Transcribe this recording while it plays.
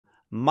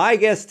My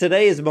guest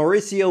today is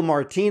Mauricio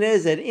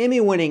Martinez, an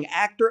Emmy-winning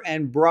actor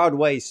and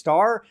Broadway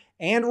star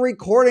and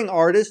recording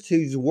artist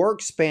whose work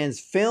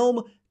spans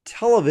film,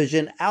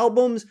 television,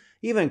 albums,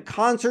 even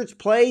concerts,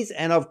 plays,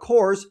 and of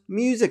course,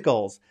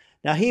 musicals.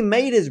 Now, he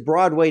made his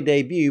Broadway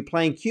debut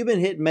playing Cuban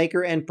hit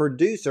maker and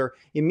producer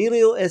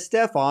Emilio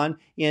Estefan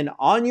in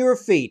On Your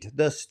Feet,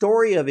 the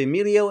story of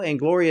Emilio and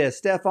Gloria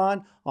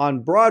Estefan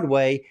on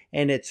Broadway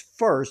and its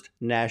first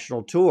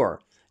national tour.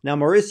 Now,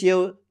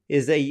 Mauricio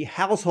is a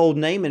household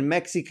name in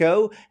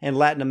Mexico and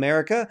Latin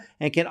America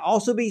and can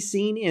also be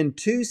seen in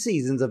 2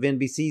 seasons of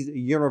NBC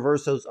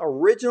Universo's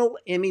original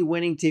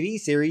Emmy-winning TV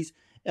series,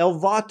 El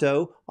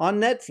Vato,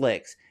 on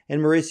Netflix. And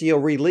Mauricio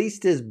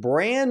released his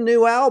brand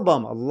new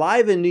album,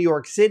 Live in New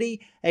York City,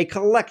 a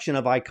collection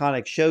of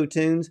iconic show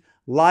tunes.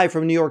 Live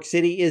from New York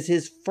City is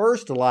his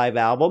first live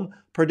album,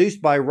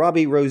 produced by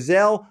Robbie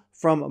Rozelle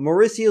from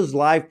Mauricio's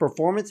live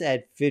performance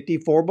at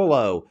 54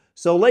 Below.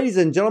 So, ladies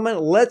and gentlemen,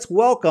 let's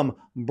welcome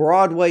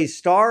Broadway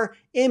star,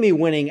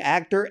 Emmy-winning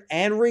actor,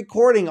 and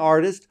recording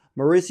artist,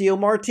 Mauricio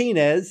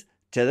Martinez,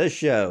 to the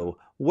show.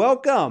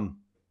 Welcome.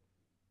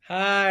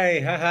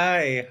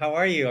 Hi. How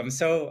are you? I'm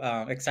so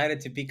excited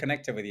to be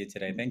connected with you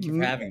today. Thank you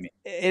for having me.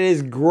 It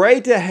is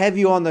great to have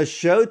you on the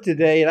show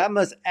today. And I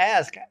must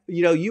ask,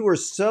 you were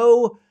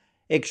so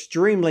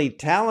extremely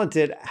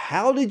talented.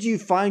 How did you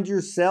find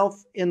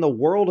yourself in the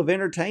world of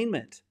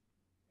entertainment?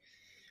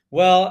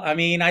 Well, I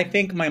mean, I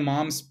think my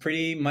mom's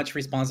pretty much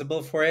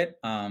responsible for it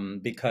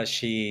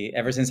because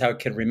ever since I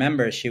could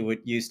remember, she would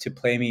used to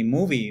play me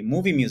movie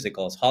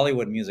musicals,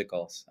 Hollywood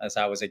musicals. As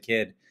I was a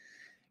kid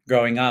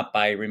growing up,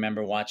 I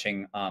remember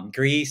watching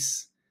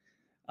Grease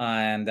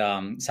and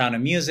Sound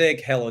of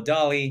Music, Hello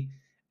Dolly.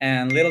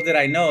 And little did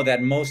I know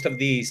that most of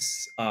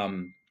these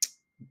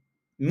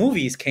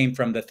movies came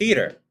from the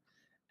theater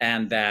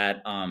and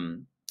that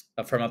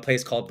from a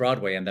place called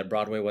Broadway, and that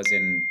Broadway was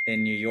in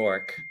New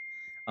York.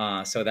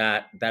 So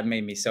that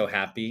made me so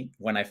happy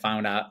when I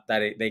found out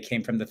that they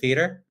came from the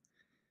theater.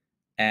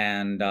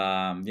 And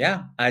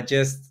yeah, I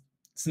just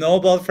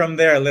snowballed from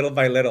there little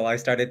by little. I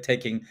started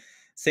taking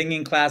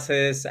singing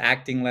classes,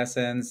 acting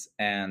lessons.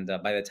 And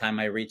by the time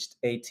I reached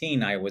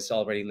 18, I was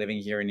already living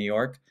here in New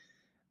York.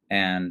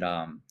 And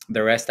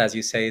the rest, as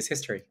you say, is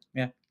history.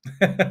 Yeah.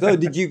 So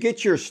did you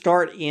get your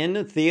start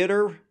in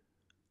theater?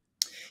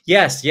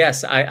 Yes.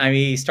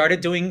 I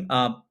started doing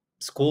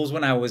schools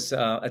when I was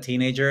a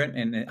teenager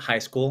in high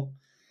school.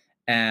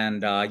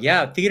 And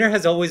yeah, theater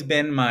has always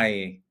been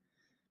my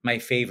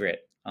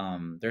favorite.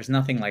 There's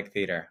nothing like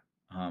theater.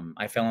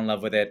 I fell in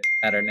love with it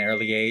at an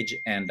early age,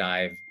 and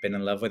I've been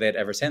in love with it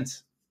ever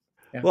since.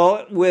 Yeah.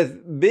 Well,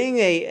 with being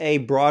a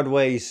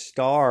Broadway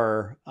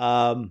star,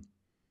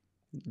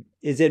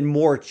 is it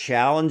more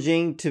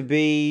challenging to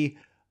be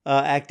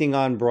acting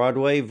on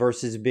Broadway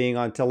versus being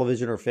on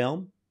television or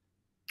film?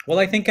 Well,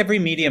 I think every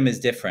medium is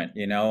different,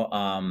 you know.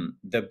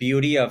 The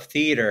beauty of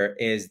theater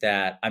is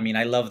that, I mean,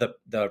 I love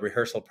the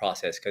rehearsal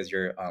process because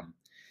you're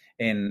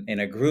in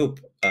a group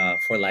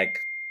for like,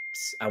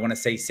 I want to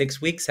say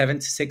 6 weeks, 7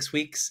 to 6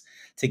 weeks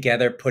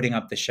together putting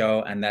up the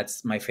show. And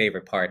that's my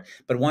favorite part.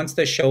 But once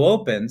the show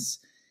opens,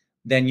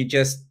 then you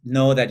just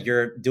know that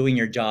you're doing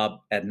your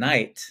job at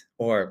night,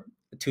 or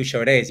 2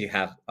 show days. You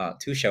have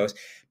 2 shows,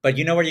 but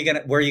you know where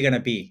you're gonna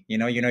be. You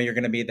know you're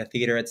gonna be at the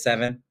theater at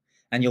 7,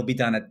 and you'll be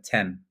done at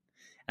 10,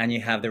 and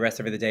you have the rest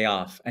of the day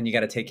off. And you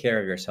got to take care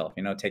of yourself.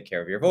 Take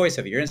care of your voice,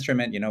 of your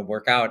instrument.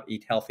 Work out,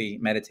 eat healthy,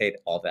 meditate,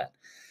 all that.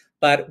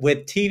 But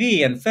with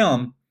TV and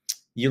film,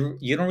 you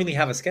don't really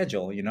have a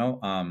schedule.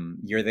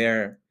 You're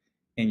there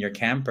in your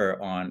camper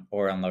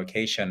or on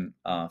location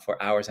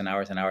for hours and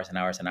hours and hours and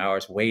hours and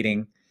hours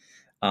waiting.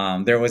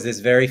 There was this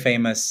very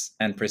famous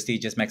and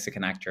prestigious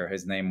Mexican actor.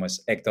 His name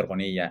was Hector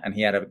Bonilla, and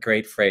he had a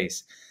great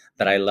phrase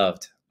that I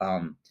loved.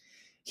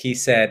 He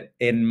said,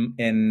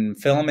 in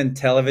film and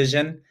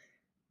television,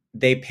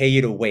 they pay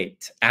you to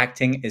wait.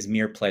 Acting is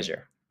mere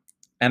pleasure.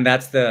 And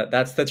that's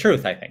the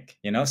truth, I think.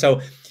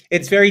 So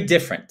it's very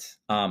different.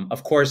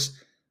 Of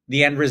course,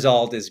 the end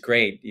result is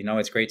great.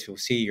 It's great to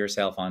see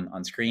yourself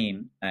on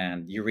screen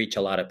and you reach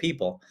a lot of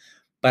people.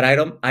 But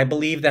I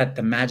believe that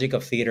the magic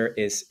of theater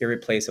is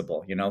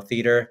irreplaceable.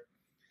 Theater,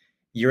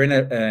 you're in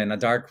a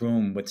dark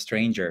room with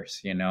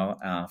strangers,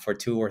 for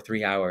 2 or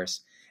 3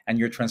 hours, and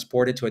you're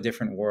transported to a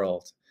different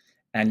world,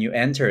 and you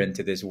enter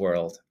into this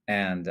world,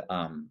 and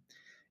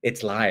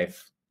it's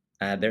live.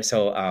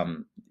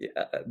 The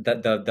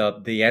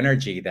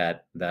energy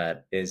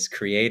that is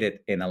created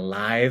in a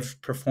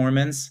live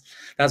performance,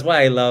 that's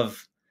why I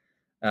love.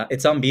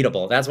 It's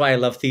unbeatable. That's why I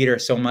love theater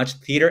so much.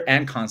 Theater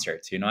and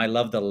concerts. I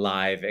love the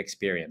live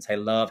experience. I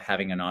love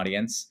having an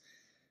audience,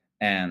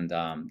 and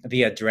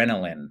the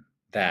adrenaline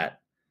that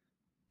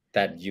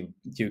you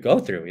go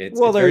through. Well, It's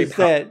very there's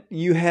powerful. that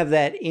you have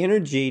that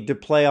energy to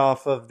play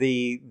off of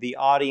the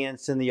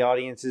audience and the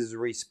audience's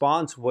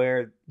response,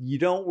 where you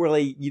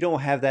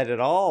don't have that at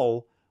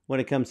all when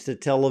it comes to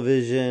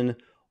television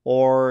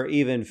or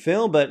even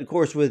film. But of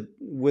course, with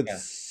Yeah.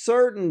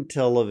 certain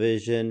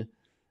television,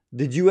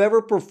 did you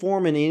ever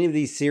perform in any of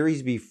these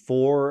series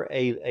before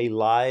a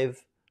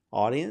live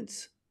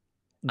audience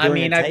I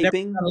during a mean, I've never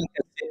taping? done like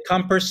a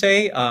sitcom per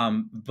se,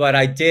 but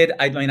I did.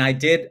 I mean, I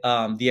did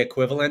the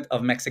equivalent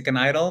of Mexican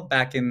Idol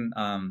back in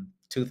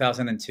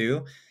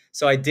 2002.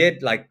 So I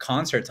did like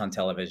concerts on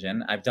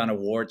television. I've done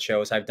award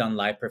shows. I've done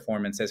live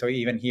performances. Or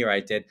even here,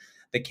 I did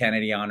the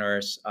Kennedy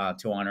honors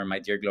to honor my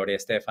dear Gloria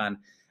Estefan.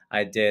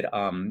 I did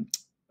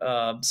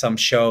some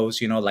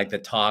shows, like The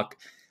Talk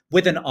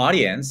with an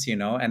audience,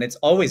 and it's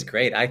always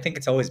great. I think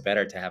it's always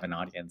better to have an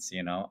audience,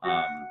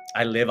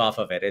 I live off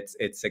of it.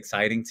 It's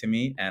exciting to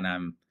me,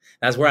 and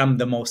that's where I'm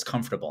the most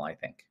comfortable, I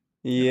think.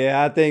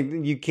 Yeah, I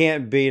think you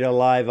can't beat a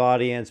live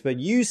audience, but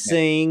you Yeah.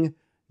 sing,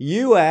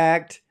 you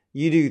act,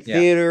 you do Yeah.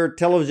 theater,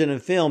 television,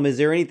 and film. Is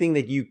there anything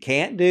that you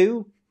can't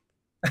do?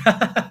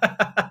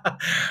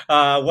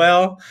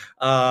 Well,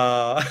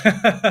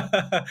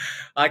 I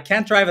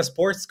can't drive a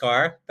sports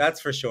car, that's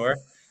for sure.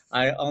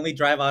 I only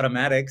drive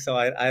automatic, so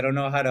I don't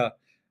know how to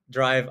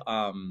drive.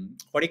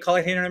 What do you call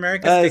it here in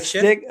America?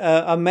 Stick shift?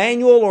 A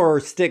manual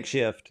or stick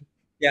shift?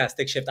 Yeah,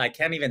 stick shift. I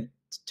can't even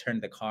turn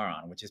the car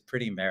on, which is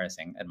pretty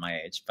embarrassing at my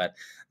age, but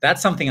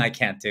that's something I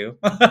can't do.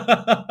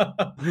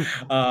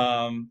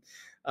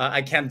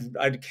 I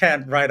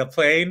can't ride a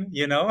plane,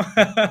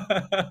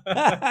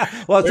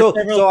 Well, There's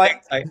several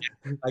things I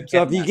so can't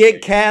if you master.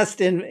 get cast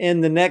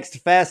in the next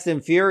Fast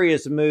and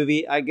Furious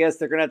movie, I guess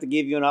they're gonna have to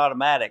give you an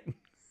automatic.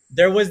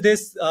 There was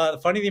this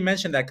funny you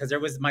mentioned that because there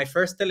was my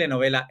first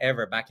telenovela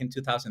ever back in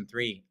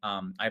 2003.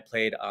 I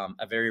played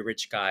a very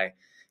rich guy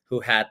who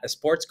had a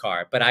sports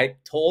car, but I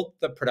told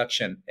the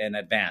production in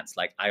advance,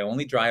 like I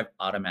only drive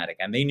automatic,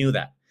 and they knew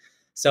that.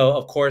 So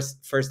of course,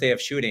 first day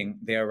of shooting,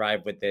 they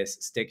arrived with this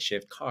stick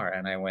shift car,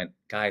 and I went,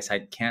 guys, I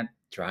can't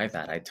drive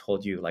that. I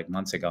told you like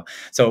months ago.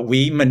 So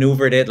we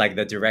maneuvered it, like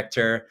the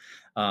director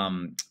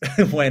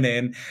went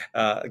in,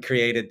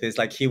 created this,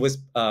 like he was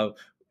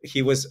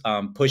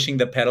pushing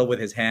the pedal with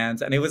his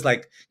hands, and it was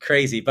like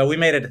crazy, but we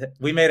made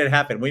it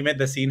happen. We made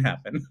the scene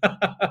happen.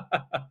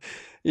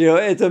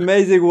 It's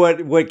amazing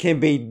what can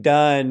be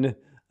done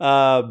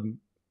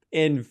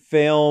in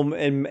film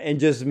and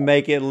just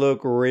make it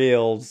look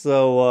real.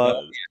 So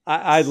Oh,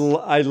 I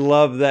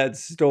love that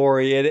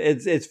story.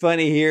 It's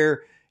funny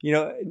here.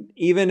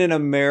 Even in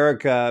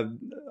America,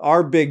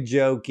 our big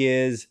joke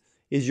is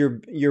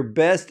your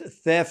best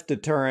theft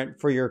deterrent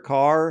for your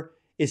car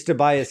is to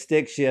buy a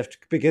stick shift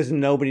because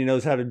nobody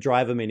knows how to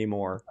drive them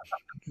anymore.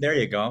 there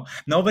you go.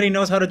 Nobody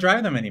knows how to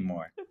drive them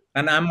anymore,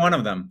 and I'm one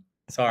of them.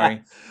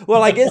 Sorry.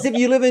 Well, I guess if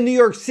you live in New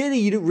York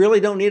City, really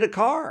don't need a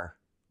car.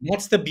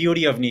 That's the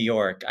beauty of New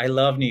York. I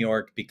love New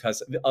York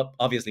because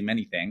obviously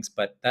many things,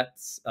 but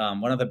that's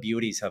one of the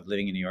beauties of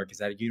living in New York is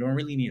that you don't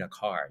really need a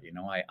car.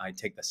 I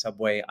take the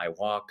subway, I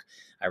walk,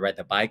 I ride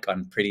the bike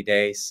on pretty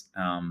days.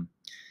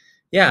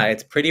 Yeah,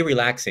 it's pretty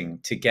relaxing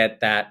to get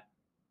that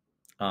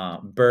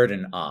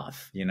burden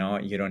off. You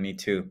don't need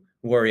to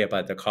worry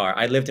about the car.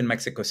 I lived in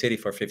Mexico City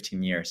for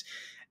 15 years,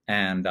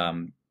 and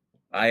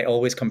I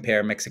always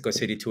compare Mexico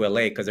City to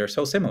LA because they're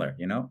so similar.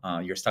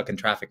 You're stuck in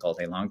traffic all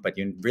day long, but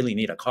you really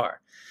need a car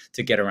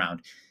to get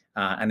around.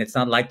 And it's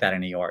not like that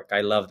in New York.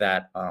 I love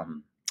that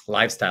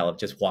lifestyle of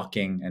just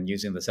walking and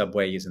using the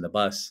subway, using the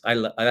bus.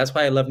 That's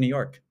why I love New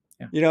York.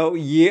 Yeah.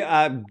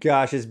 Yeah,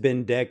 gosh, it's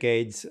been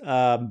decades.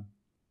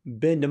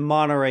 Been to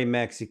Monterrey,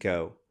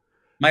 Mexico.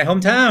 My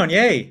hometown.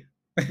 Yay.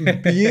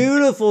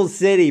 Beautiful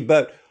city,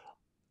 but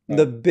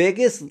the Yeah.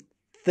 biggest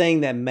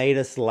thing that made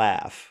us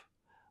laugh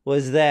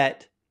was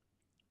that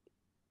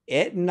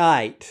at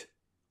night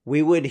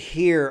we would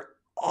hear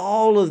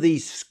all of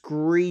these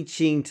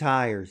screeching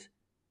tires,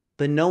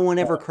 but no one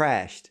ever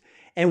crashed.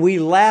 And we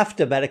laughed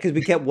about it because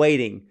we kept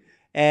waiting.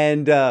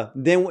 And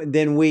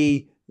then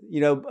we,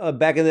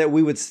 back in that,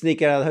 we would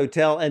sneak out of the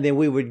hotel and then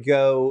we would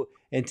go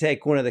and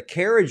take one of the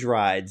carriage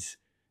rides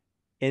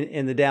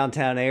in the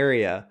downtown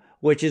area,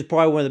 which is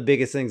probably one of the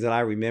biggest things that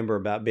I remember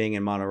about being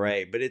in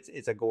Monterey. But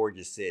it's a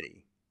gorgeous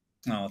city.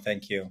 Oh,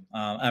 thank you.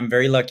 I'm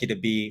very lucky to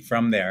be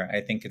from there.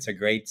 I think it's a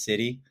great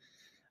city.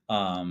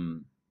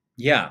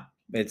 Yeah,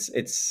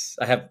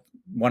 I have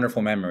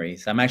wonderful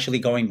memories. I'm actually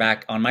going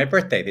back on my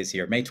birthday this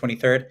year, May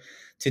 23rd,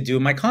 to do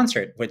my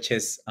concert, which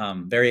is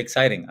very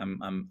exciting.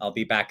 I'll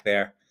be back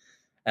there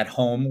at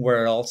home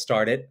where it all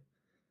started,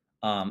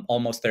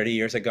 almost 30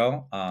 years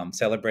ago,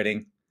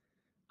 celebrating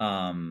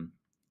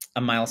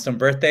a milestone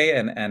birthday,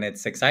 and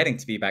it's exciting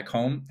to be back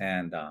home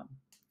and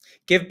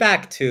give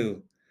back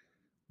to,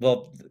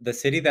 well, the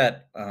city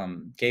that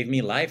gave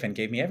me life and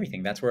gave me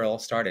everything. That's where it all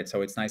started.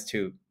 So it's nice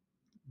to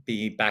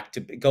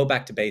go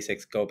back to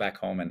basics, go back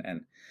home,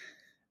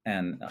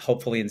 and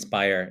hopefully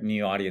inspire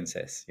new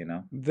audiences.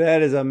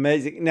 That is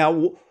amazing.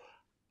 Now,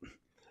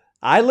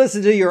 I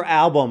listened to your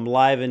album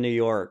live in New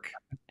York,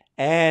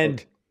 and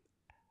Okay.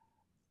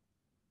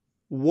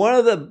 one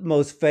of the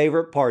most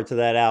favorite parts of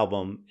that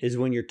album is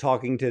when you're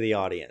talking to the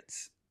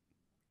audience.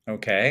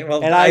 Okay.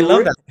 Well, And I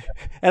love that.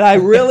 and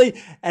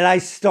I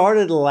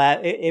started laugh.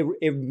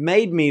 It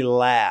made me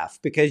laugh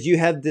because you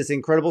have this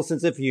incredible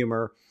sense of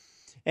humor,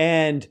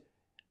 and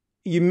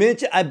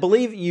I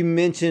believe you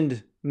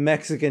mentioned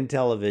Mexican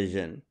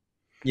television.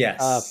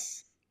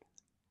 Yes.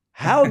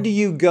 How do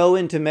you go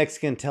into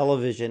Mexican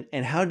television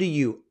and how do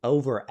you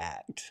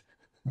overact?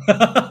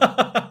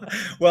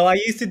 Well, I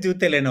used to do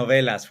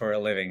telenovelas for a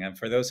living, and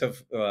for those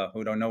of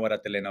who don't know what a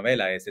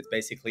telenovela is, it's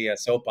basically a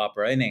soap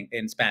opera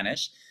in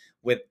Spanish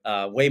with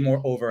way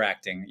more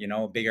overacting. You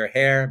know, bigger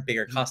hair,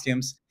 bigger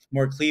costumes,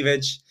 more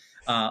cleavage.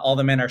 All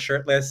the men are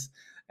shirtless,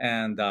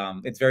 and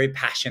it's very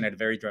passionate,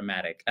 very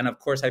dramatic. And of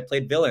course, I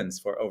played villains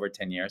for over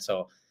 10 years,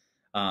 so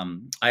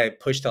I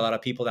pushed a lot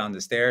of people down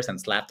the stairs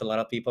and slapped a lot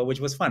of people, which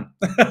was fun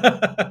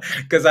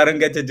because I don't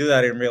get to do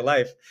that in real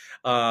life.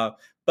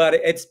 But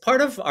it's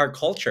part of our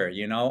culture,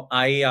 you know.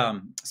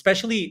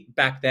 Especially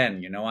back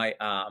then, you know,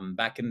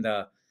 back in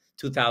the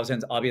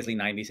 2000s, obviously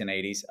 90s and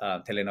 80s,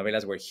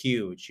 telenovelas were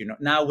huge. You know,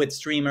 now with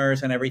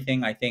streamers and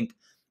everything, I think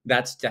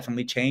that's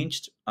definitely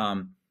changed.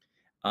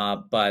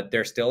 But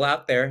they're still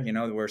out there. You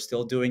know, we're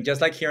still doing, just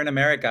like here in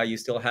America, you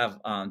still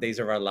have Days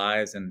of Our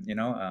Lives and, you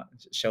know,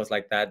 shows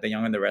like that, The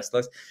Young and the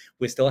Restless.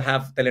 We still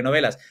have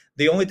telenovelas.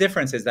 The only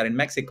difference is that in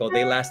Mexico,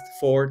 they last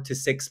 4 to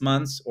 6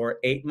 months or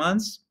 8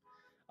 months.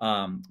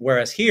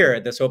 Whereas here,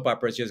 the soap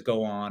operas just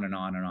go on and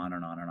on and on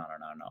and on and on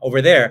and on.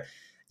 Over there,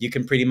 you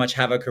can pretty much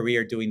have a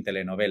career doing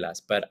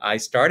telenovelas. But I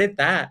started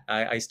that.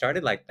 I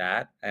started like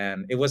that.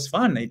 And it was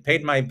fun. It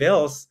paid my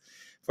bills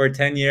for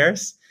 10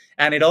 years.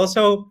 And it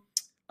also...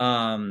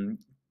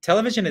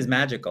 television is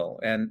magical,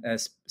 and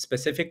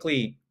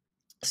specifically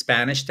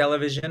Spanish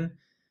television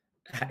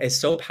is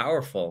so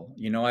powerful.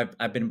 You know,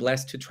 I've been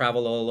blessed to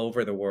travel all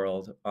over the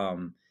world,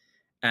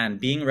 and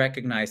being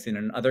recognized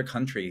in other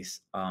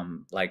countries,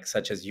 like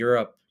such as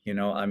Europe. You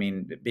know, I mean,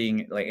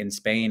 being like in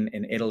Spain,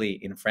 in Italy,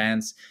 in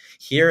France,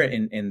 here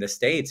in the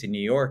States, in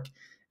New York,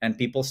 and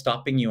people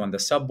stopping you on the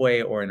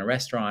subway or in a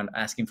restaurant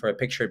asking for a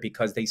picture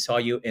because they saw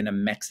you in a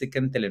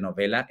Mexican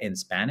telenovela in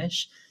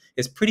Spanish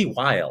is pretty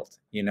wild,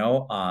 you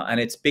know, and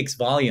it speaks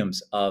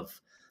volumes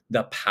of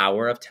the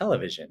power of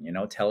television. You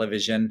know,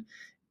 television,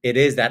 it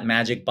is that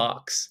magic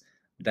box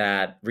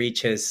that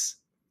reaches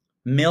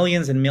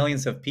millions and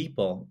millions of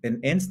people in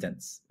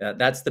instants.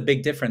 That's the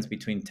big difference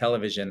between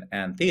television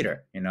and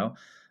theater. You know,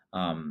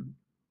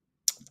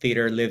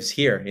 theater lives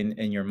here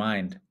in your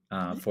mind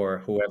for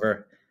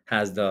whoever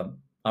has the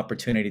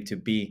opportunity to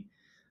be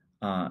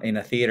in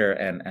a theater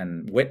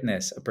and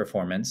witness a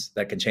performance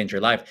that can change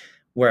your life.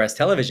 Whereas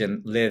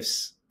television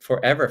lives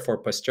forever for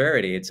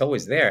posterity. It's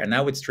always there. And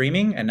now with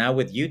streaming and now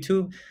with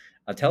YouTube,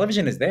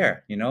 television is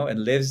there, you know,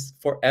 and lives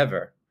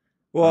forever.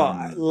 Well,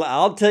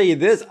 I'll tell you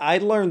this. I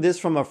learned this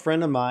from a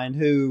friend of mine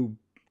who,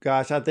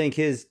 gosh, I think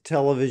his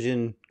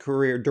television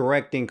career,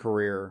 directing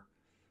career,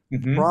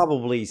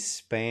 probably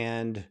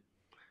spanned,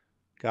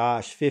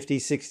 gosh, 50,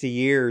 60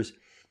 years.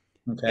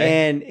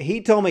 Okay. And he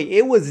told me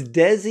it was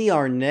Desi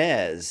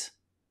Arnaz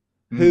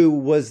who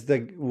was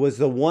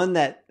the one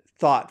that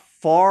thought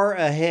far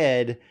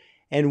ahead.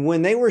 And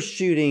when they were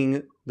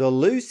shooting the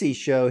Lucy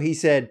show, he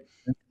said,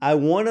 I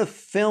want to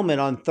film it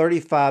on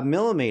 35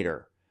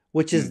 millimeter,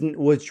 which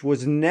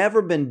was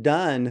never been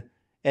done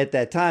at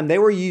that time. They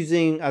were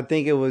using, I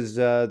think it was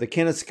the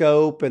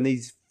kinescope and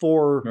these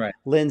 4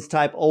 lens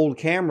type old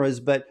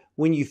cameras. But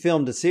when you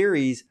filmed a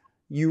series,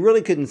 you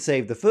really couldn't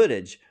save the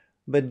footage.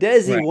 But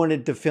Desi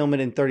wanted to film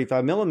it in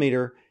 35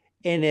 millimeter.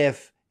 And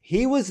if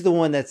he was the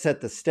one that set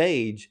the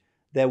stage,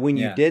 that when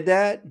you did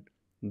that,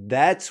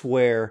 that's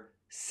where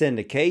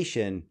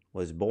syndication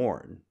was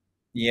born.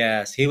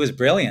 Yes, he was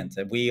brilliant.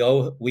 We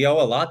owe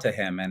a lot to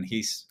him, and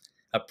he's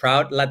a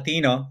proud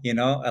Latino. You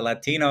know, a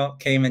Latino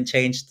came and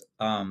changed,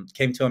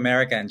 came to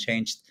America and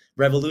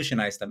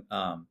revolutionized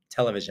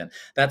television.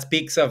 That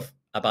speaks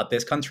about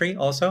this country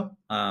also.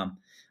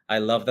 I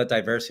love the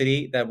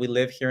diversity that we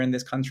live here in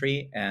this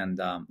country, and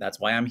that's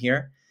why I'm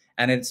here.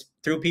 And it's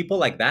through people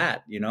like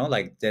that, you know,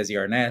 like Desi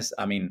Arnaz.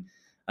 I mean,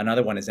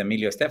 another one is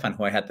Emilio Estefan,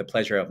 who I had the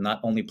pleasure of not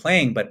only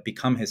playing, but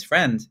become his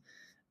friend.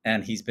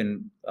 And he's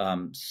been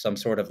some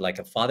sort of like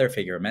a father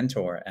figure, a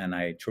mentor, and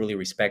I truly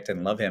respect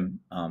and love him.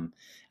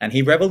 And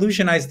he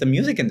revolutionized the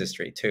music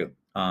industry too.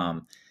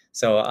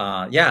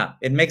 Yeah,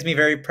 it makes me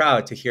very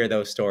proud to hear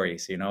those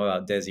stories, you know,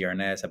 about Desi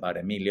Arnaz, about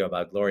Emilio,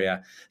 about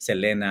Gloria,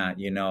 Selena,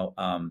 you know.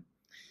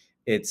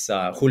 It's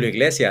Julio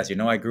Iglesias, you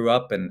know, I grew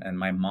up and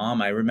my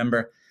mom, I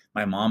remember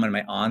my mom and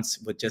my aunts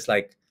would just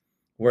like,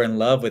 were in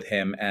love with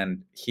him.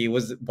 And he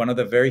was one of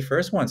the very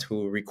first ones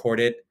who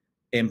recorded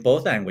in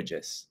both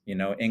languages, you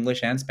know,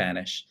 English and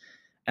Spanish.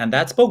 And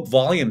that spoke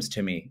volumes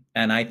to me.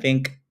 And I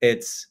think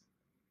it's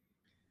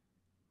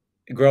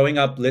growing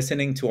up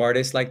listening to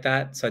artists like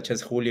that, such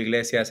as Julio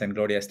Iglesias and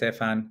Gloria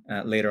Estefan,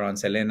 later on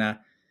Selena.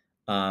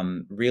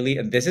 Really,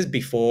 and this is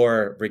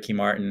before Ricky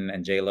Martin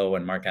and J-Lo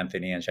and Mark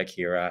Anthony and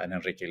Shakira and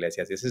Enrique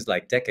Iglesias. This is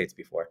like decades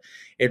before.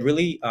 It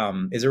really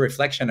is a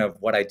reflection of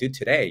what I do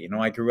today. You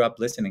know, I grew up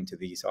listening to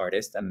these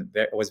artists and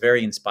was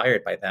very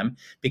inspired by them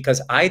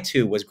because I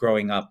too was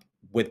growing up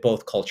with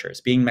both cultures,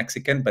 being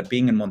Mexican, but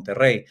being in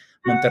Monterrey.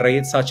 Monterrey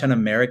is such an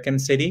American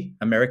city,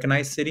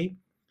 Americanized city.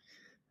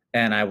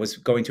 And I was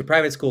going to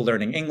private school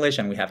learning English,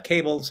 and we have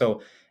cable.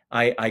 So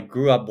I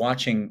grew up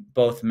watching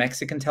both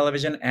Mexican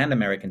television and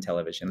American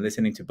television,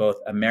 listening to both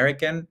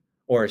American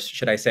or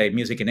should I say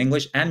music in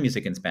English and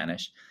music in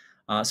Spanish.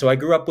 So I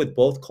grew up with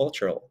both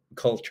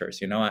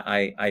cultures. You know,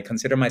 I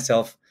consider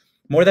myself,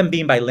 more than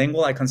being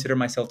bilingual, I consider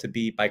myself to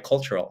be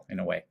bicultural in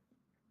a way.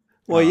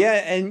 Well, yeah,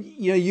 and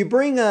you know, you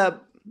bring up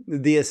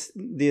the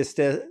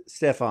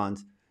Stefans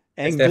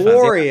and Estefans, yeah,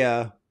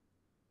 Gloria.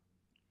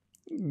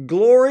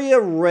 Gloria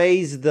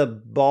raised the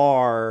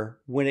bar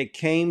when it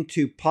came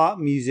to pop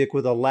music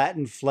with a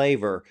Latin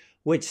flavor,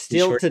 which he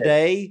still sure did.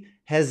 today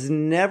has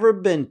never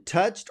been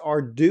touched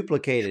or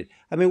duplicated.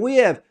 I mean, we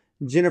have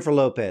Jennifer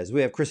Lopez,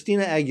 we have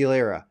Christina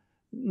Aguilera.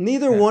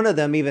 Neither Yeah. one of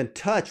them even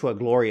touch what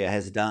Gloria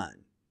has done.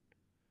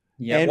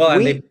 Yeah, And well,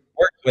 and they've we,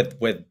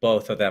 worked with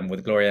both of them,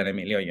 with Gloria and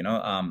Emilio. You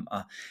know,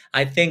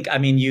 I think, I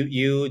mean,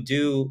 you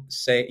do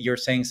say, you're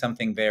saying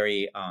something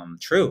very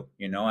true.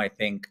 You know, I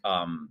think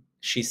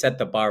she set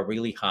the bar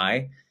really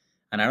high,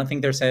 and I don't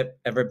think there's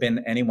ever been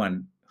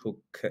anyone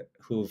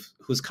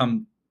who's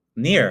come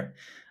near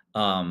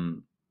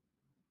um,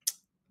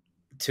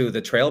 to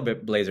the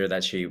trailblazer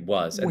that she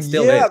was and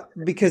still is. yeah,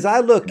 because You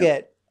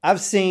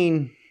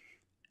know,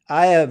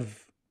 I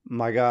have,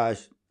 my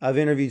gosh, I've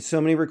interviewed so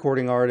many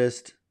recording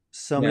artists,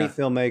 so many yeah.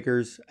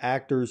 filmmakers,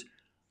 actors.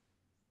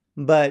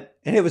 But,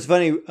 and it was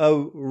funny,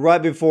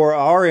 right before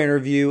our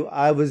interview,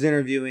 I was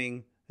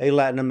interviewing a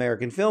Latin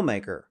American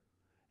filmmaker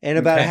and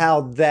about Okay.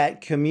 how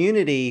that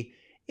community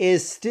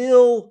is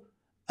still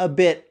a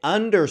bit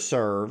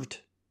underserved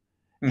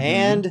Hmm.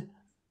 and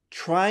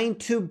trying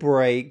to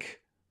break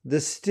the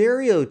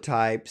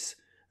stereotypes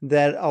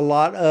that a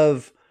lot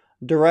of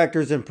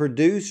directors and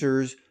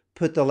producers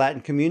put the Latin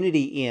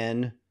community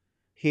in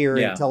here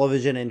in Yeah.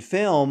 television and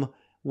film,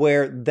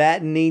 where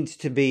that needs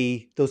to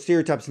be, those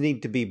stereotypes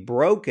need to be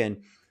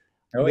broken.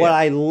 Oh What yeah.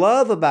 I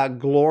love about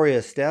Gloria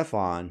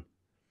Estefan,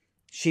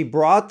 she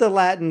brought the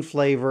Latin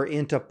flavor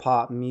into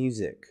pop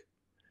music.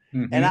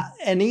 Hmm.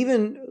 And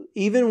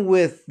even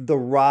with the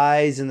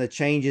rise and the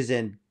changes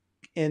in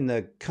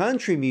the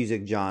country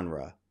music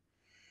genre,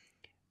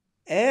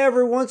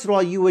 every once in a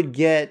while you would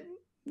get,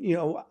 you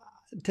know,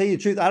 tell you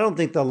the truth, I don't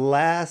think the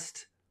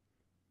last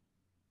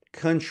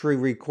country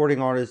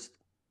recording artist,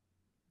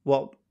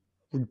 well,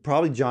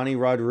 probably Johnny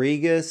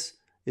Rodriguez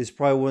is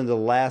probably one of the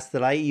last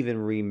that I even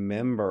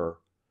remember.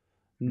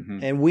 Hmm.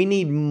 And we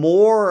need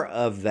more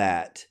of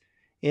that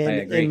I in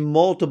agree.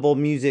 multiple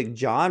music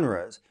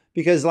genres.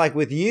 Because like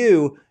with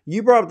you,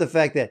 you brought up the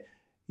fact that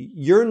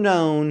you're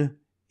known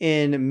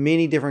in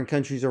many different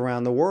countries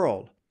around the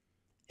world.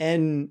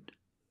 And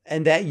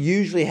that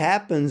usually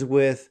happens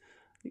with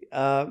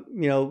you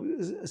know,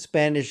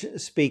 Spanish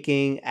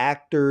speaking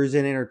actors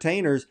and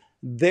entertainers.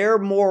 They're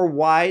more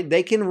wide,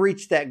 they can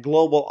reach that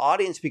global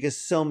audience because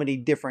so many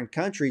different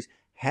countries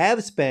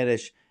have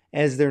Spanish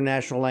as their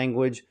national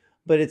language,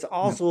 but it's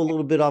also a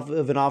little bit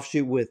of an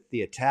offshoot with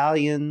the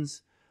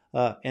Italians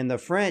and the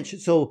French.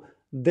 So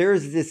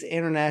there's this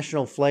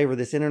international flavor,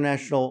 this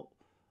international,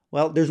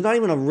 well, there's not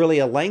even really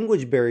a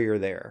language barrier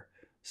there.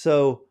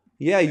 So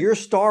yeah, your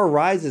star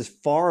rises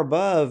far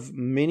above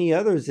many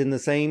others in the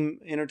same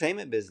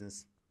entertainment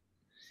business.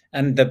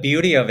 And the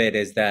beauty of it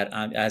is that,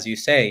 as you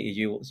say,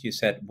 you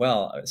said,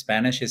 well,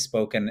 Spanish is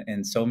spoken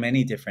in so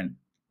many different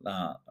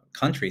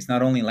countries,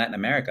 not only Latin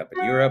America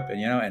but Europe,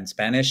 and you know, and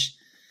Spanish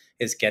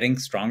is getting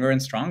stronger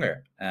and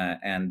stronger.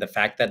 And the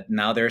fact that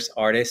now there's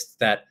artists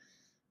that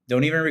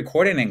don't even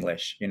record in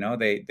English, you know,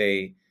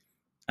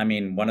 I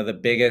mean, one of the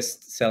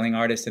biggest selling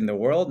artists in the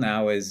world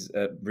now is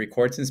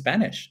records in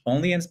Spanish,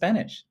 only in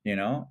Spanish, you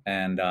know,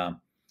 and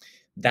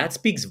that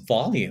speaks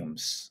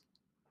volumes.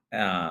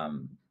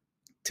 Um,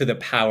 to the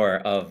power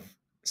of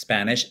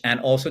Spanish,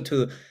 and also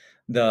to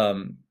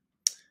the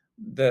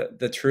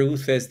the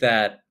truth is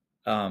that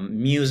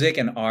music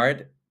and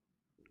art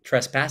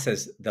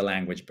trespasses the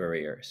language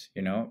barriers.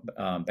 You know,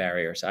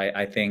 barriers.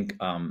 I think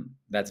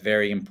that's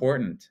very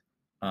important.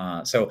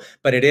 So,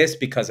 but it is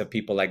because of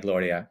people like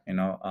Gloria. You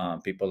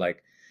know, people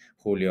like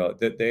Julio.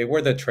 They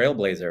were the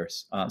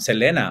trailblazers.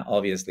 Selena,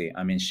 obviously.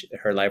 I mean,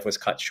 her life was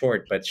cut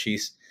short, but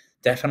she's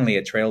definitely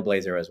a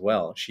trailblazer as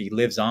well. She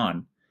lives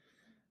on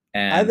I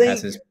and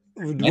has think,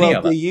 inspired many well,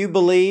 of us.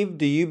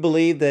 do you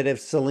believe that if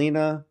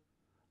Selena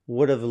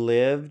would have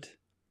lived,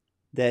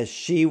 that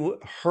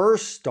her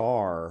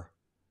star,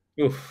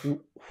 Oof.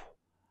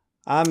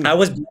 I I'm,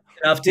 was blessed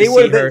enough to she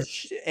would see have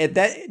been her. at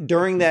that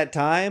during that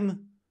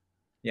time,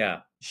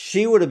 Yeah.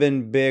 she would have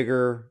been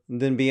bigger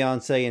than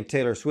Beyonce and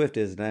Taylor Swift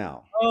is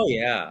now. Oh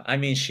yeah. I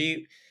mean,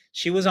 she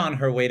was on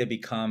her way to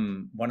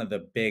become one of the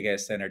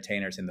biggest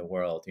entertainers in the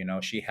world. You know,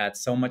 she had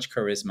so much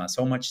charisma,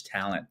 so much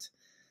talent.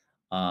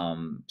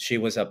 She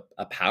was a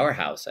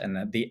powerhouse,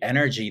 and the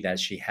energy that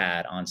she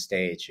had on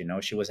stage. You know,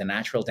 she was a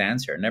natural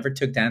dancer. Never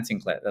took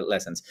dancing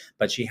lessons,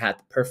 but she had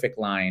the perfect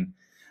line.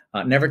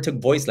 Never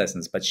took voice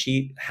lessons, but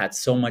she had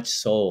so much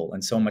soul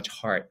and so much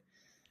heart.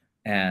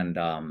 And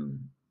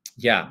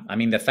yeah, I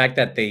mean, the fact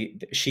that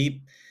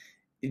she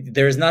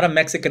there's not a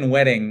Mexican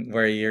wedding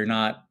where you're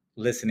not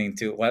listening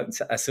to what,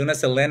 as soon as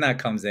Selena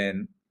comes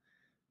in,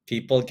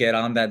 people get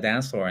on that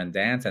dance floor and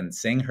dance and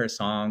sing her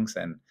songs.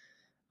 And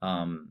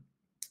um,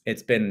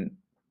 it's been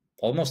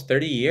almost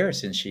 30 years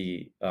since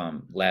she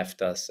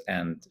left us,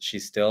 and she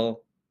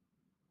still,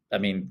 I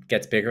mean,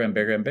 gets bigger and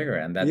bigger and bigger.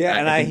 And that, Yeah,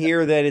 and I I think that,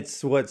 hear that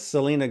it's what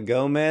Selena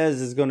Gomez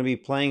is going to be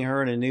playing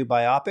her in a new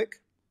biopic,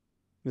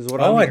 is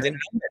what I'm oh, I didn't,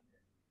 hearing.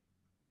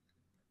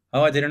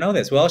 oh, I didn't know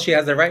this. Well, she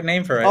has the right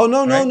name for Oh, it,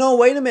 no, no, right? no.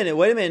 Wait a minute.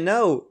 Wait a minute.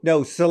 No,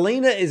 no.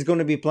 Selena is going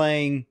to be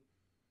playing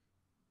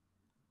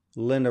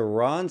Linda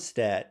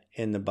Ronstadt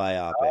in the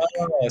biopic.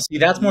 Oh, see,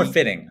 that's more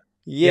fitting.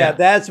 Yeah, Yeah.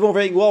 that's more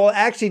very well.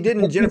 Actually,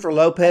 didn't Jennifer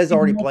Lopez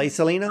already play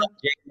Selena?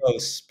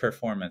 J-Lo's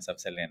performance of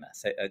Selena.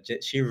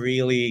 She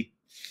really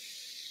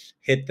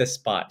hit the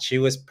spot. She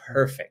was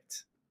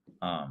perfect.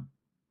 Um,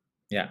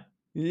 yeah.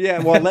 Yeah.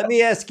 Well, let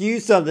me ask you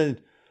something.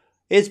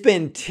 It's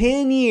been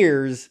 10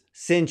 years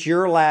since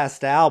your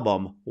last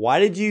album. Why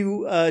did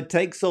you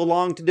take so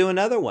long to do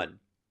another one?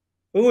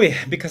 Ooh,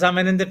 because I'm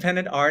an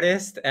independent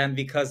artist, and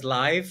because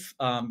life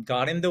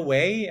got in the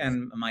way,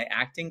 and my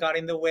acting got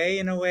in the way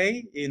in a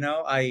way. You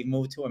know, I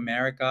moved to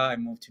America. I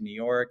moved to New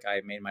York.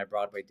 I made my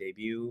Broadway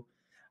debut.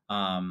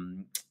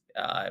 Um,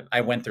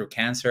 I went through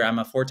cancer. I'm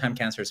a four-time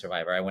cancer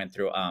survivor. I went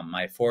through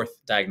my fourth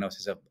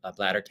diagnosis of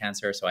bladder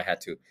cancer, so I had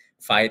to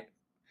fight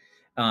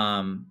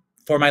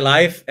for my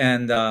life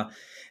and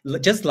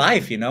just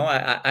life. You know,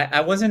 I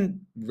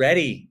wasn't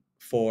ready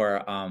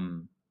for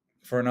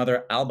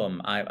another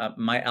album.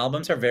 My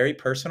albums are very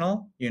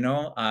personal. You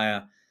know,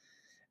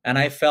 and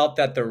I felt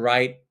that the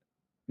right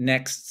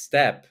next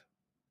step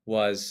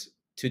was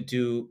to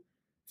do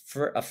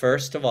for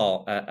first of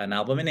all an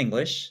album in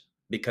English,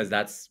 because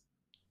that's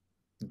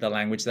the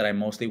language that I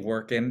mostly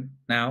work in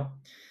now,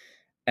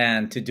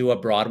 and to do a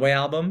Broadway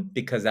album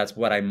because that's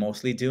what I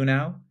mostly do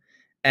now,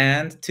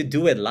 and to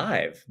do it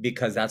live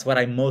because that's what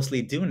I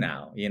mostly do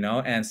now, you know,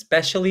 and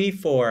especially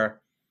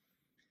for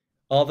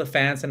all the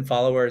fans and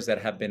followers that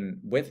have been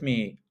with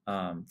me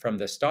from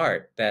the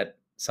start, that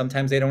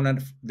sometimes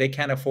they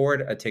can't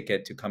afford a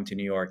ticket to come to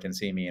New York and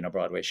see me in a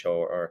Broadway show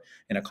or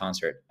in a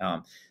concert.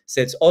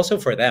 So it's also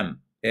for them.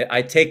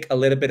 I take a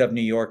little bit of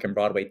New York and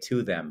Broadway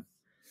to them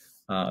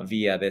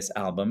via this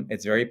album.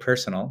 It's very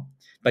personal.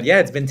 But yeah,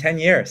 it's been 10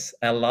 years.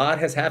 A lot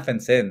has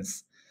happened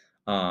since.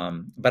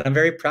 But I'm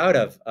very proud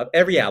of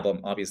every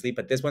album, obviously.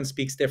 But this one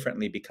speaks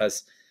differently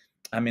because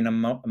I'm in a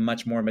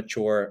much more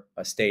mature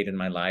state in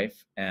my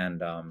life.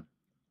 And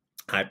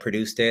I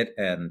produced it,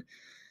 and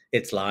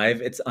it's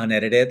live, it's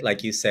unedited,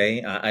 like you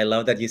say. I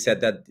love that you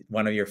said that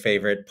one of your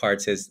favorite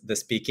parts is the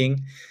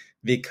speaking,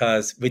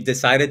 because we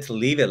decided to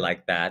leave it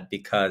like that.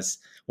 Because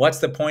what's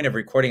the point of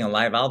recording a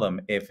live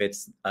album if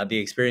it's the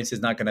experience is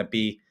not going to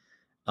be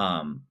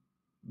um,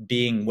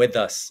 being with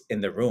us in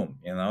the room?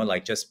 You know,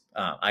 like just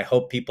I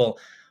hope people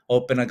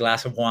open a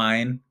glass of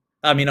wine.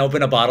 I mean,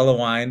 open a bottle of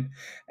wine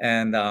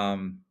and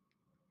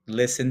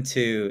listen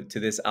to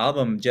this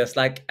album just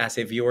like as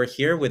if you were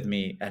here with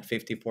me at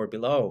 54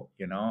 Below,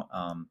 you know,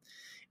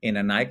 in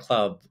a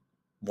nightclub,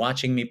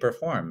 watching me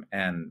perform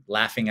and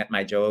laughing at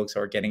my jokes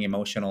or getting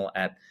emotional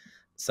at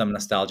some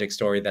nostalgic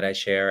story that I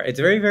share. It's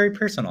very, very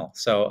personal.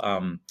 So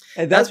And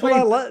that's that's what why.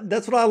 I love.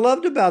 That's what I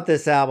loved about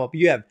this album.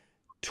 You have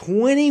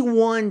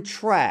 21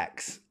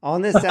 tracks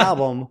on this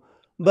album,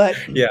 but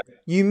Yeah.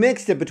 you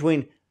mixed it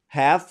between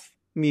half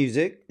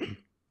music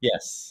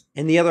Yes.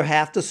 and the other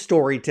half the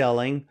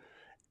storytelling.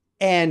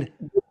 And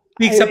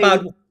Speaks it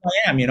about was, who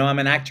I am. You know, I'm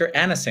an actor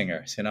and a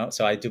singer. You know,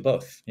 so I do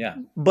both. Yeah.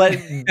 but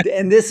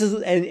and this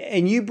is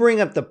and you bring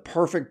up the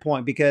perfect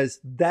point because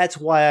that's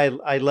why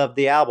I love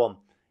the album.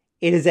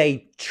 It is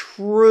a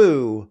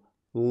true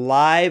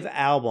live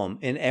album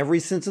in every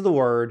sense of the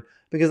word.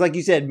 Because, like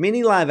you said,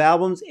 many live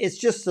albums, it's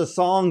just the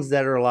songs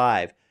that are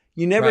live.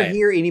 You never Right.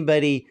 hear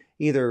anybody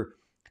either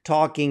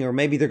talking or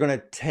maybe they're going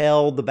to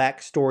tell the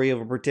backstory of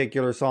a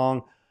particular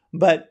song.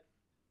 But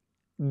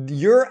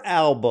your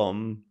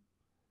album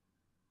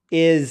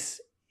is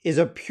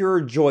a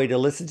pure joy to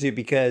listen to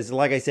because,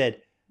 like I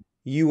said,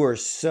 you are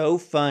so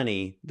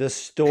funny. The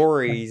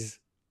stories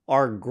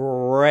are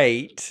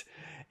great,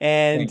 Thank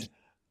and you.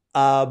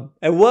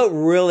 and what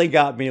really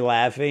got me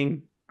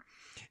laughing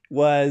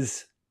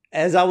was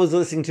as I was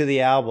listening to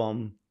the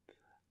album,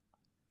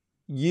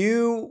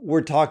 you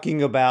were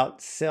talking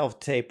about self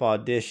tape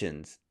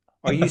auditions.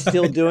 Are you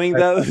still doing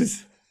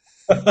those?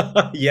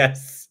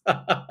 Yes.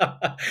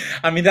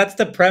 I mean, that's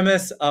the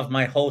premise of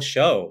my whole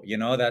show. You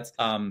know, that's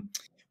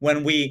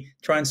when we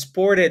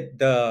transported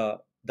the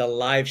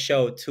live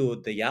show to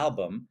the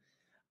album.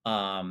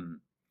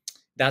 Um,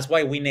 that's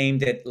why we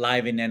named it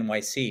Live in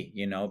NYC.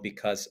 You know,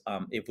 because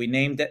if we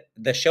named it,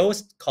 the show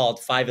is called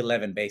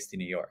 511 Based in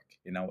New York.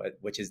 You know,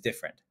 which is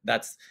different.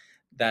 That's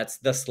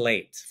the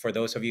slate. For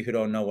those of you who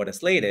don't know what a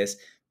slate is,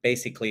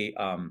 basically,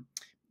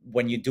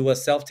 when you do a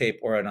self tape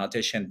or an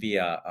audition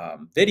via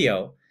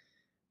video,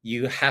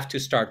 you have to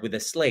start with a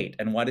slate.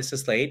 And what is a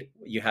slate?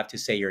 You have to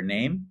say your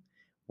name,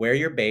 where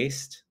you're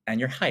based, and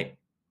your height.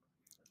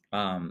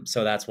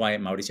 So that's why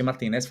Mauricio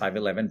Martinez,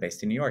 5'11",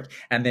 based in New York.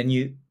 And then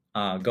you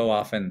go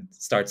off and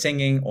start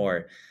singing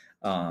or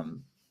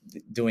um,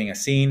 doing a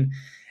scene.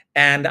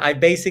 And I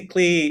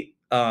basically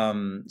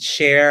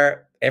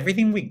share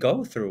everything we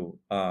go through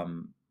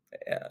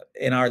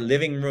in our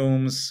living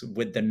rooms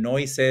with the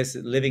noises,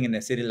 living in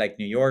a city like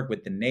New York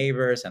with the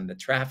neighbors and the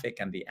traffic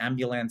and the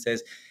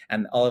ambulances,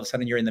 and all of a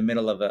sudden you're in the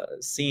middle of a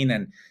scene,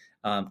 and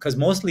because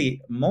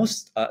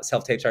most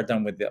self tapes are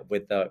done with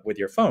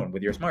your phone,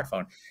 with your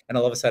smartphone, and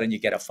all of a sudden you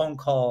get a phone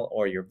call,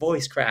 or your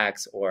voice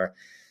cracks, or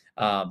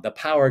the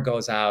power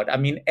goes out. I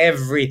mean,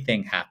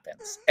 everything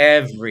happens,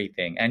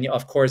 everything. And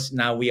of course,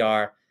 now we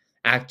are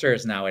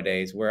actors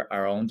nowadays. We're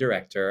our own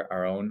director,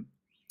 our own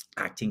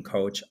acting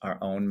coach, our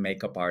own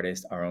makeup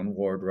artist, our own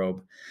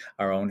wardrobe,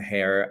 our own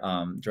hair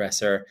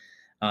dresser,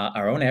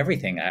 our own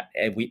everything.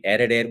 We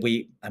edit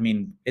it. I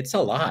mean, it's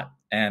a lot,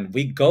 and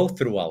we go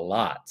through a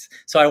lot.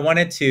 So I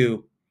wanted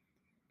to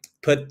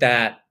put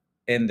that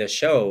in the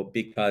show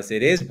because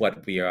it is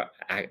what we are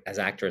as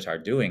actors are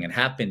doing and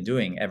have been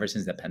doing ever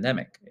since the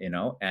pandemic,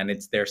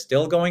 and they're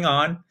still going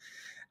on.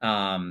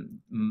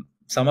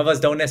 Some of us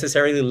don't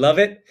necessarily love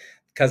it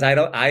because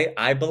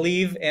I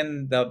believe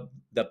in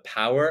the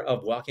power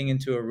of walking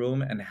into a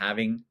room and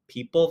having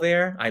people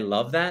there. I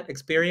love that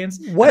experience.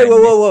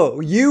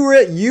 Whoa. You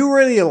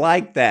really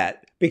like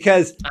that,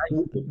 because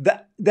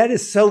that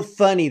is so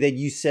funny that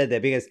you said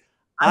that, because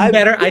I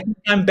think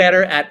I'm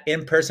better at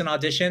in-person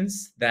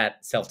auditions than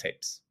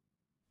self-tapes.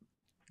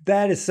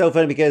 That is so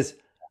funny, because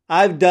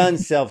I've done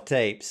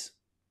self-tapes.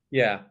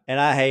 Yeah. And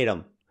I hate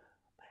them.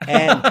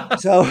 And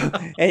so,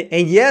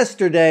 and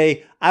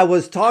yesterday I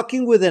was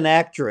talking with an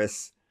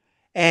actress,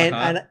 and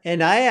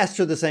I asked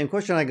her the same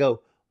question. I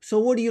go, so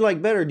what do you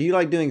like better? Do you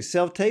like doing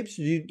self-tapes,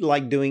 or do you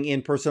like doing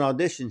in-person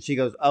auditions? She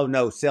goes, oh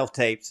no,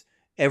 self-tapes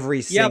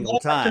every single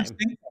time.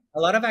 A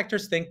lot of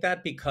actors think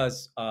that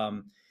because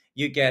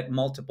you get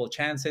multiple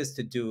chances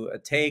to do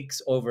takes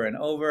over and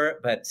over.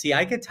 But see,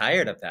 I get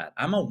tired of that.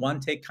 I'm a one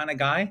take kind of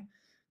guy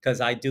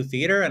because I do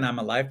theater and I'm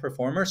a live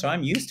performer. So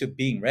I'm used to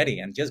being ready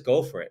and just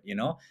go for it,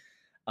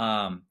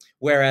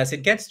 Whereas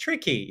it gets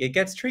tricky. It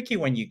gets tricky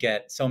when you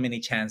get so many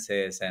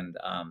chances, and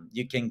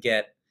you can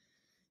get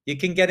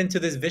into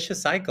this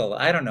vicious cycle.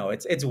 I don't know.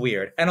 It's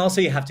weird. And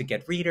also you have to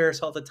get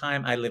readers all the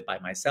time. I live by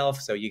myself.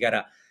 So you got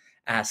to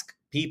ask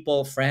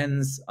people,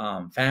 friends,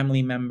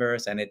 family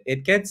members, and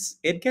it gets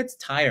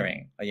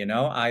tiring.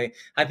 I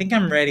think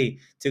I'm ready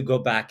to go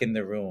back in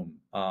the room.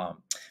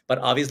 But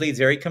obviously it's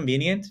very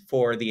convenient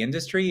for the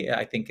industry.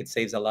 I think it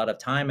saves a lot of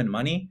time and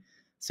money.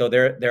 So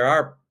there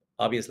are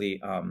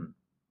obviously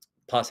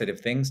positive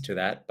things to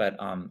that, but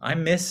I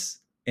miss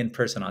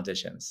in-person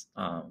auditions.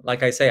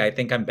 Like I say, I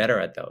think I'm better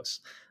at those.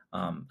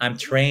 I'm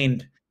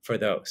trained for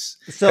those.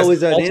 So is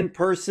that in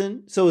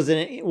person? So is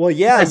it? Well,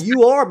 yeah,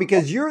 you are,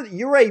 because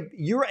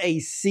you're a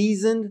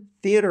seasoned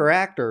theater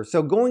actor.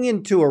 So going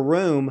into a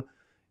room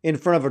in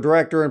front of a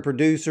director and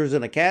producers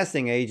and a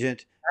casting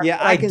agent, yeah,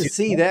 I can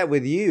see that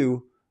with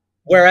you.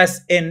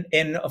 Whereas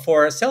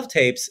for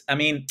self-tapes, I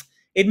mean,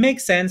 it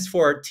makes sense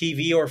for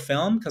TV or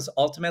film because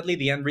ultimately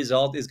the end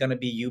result is going to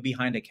be you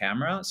behind a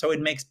camera. So it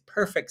makes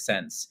perfect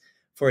sense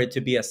for it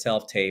to be a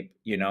self-tape.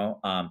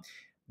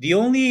 The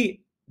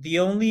only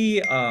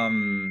I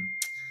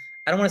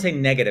don't want to say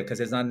negative because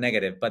it's not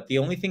negative, but the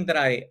only thing that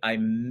I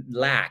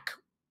lack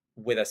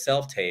with a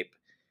self-tape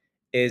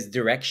is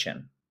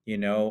direction,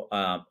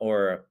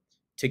 or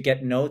to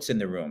get notes in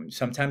the room.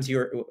 Sometimes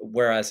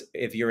whereas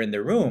if you're in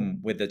the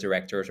room with the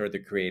directors or the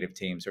creative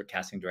teams or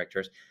casting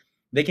directors,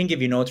 they can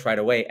give you notes right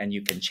away and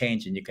you can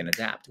change and you can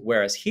adapt.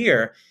 Whereas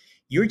here,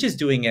 you're just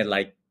doing it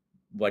like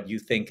what you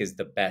think is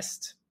the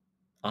best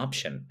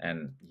option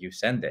and you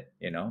send it,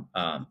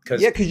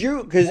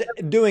 because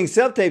doing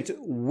self-tapes,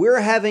 we're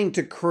having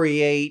to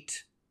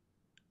create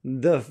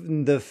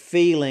the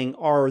feeling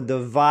or the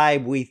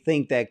vibe we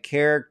think that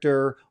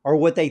character, or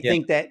what they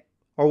think that,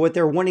 or what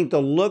they're wanting to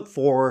look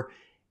for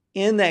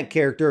in that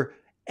character.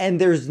 And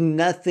there's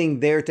nothing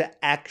there to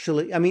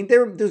actually, I mean,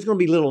 there's going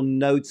to be little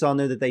notes on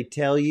there that they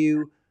tell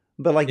you,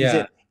 but like you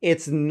said,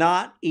 it's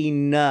not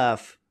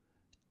enough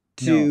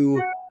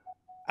to,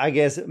 I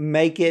guess,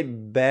 make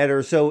it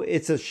better. So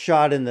it's a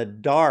shot in the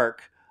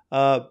dark.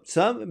 It's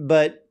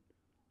okay,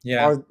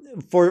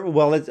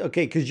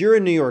 because you're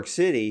in New York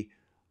City.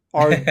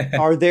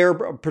 Are there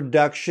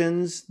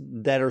productions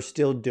that are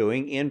still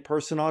doing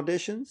in-person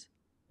auditions?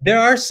 There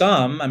are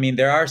some. I mean,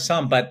 there are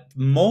some, but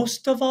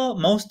most of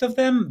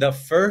them, the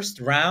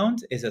first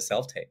round is a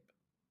self-tape.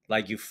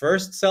 Like you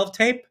first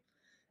self-tape,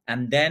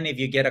 and then if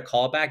you get a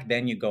callback,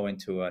 then you go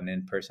into an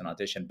in-person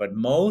audition. But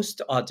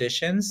most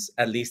auditions,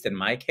 at least in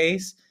my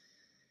case,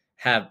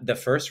 have the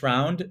first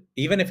round,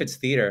 even if it's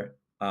theater,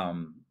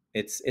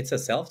 it's a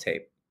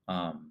self-tape.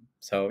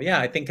 So yeah,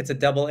 I think it's a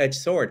double-edged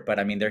sword, but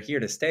I mean, they're here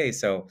to stay.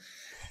 So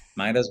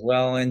might as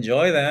well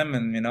enjoy them.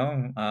 And,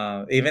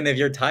 even if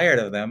you're tired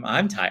of them,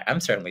 I'm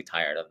certainly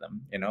tired of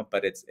them,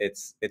 but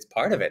it's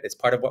part of it. It's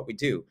part of what we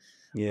do.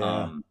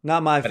 Yeah.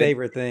 Not my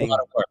favorite thing. A lot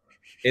of work.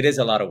 It is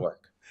a lot of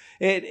work.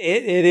 It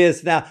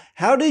is. Now,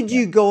 how did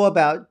you go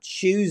about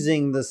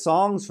choosing the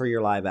songs for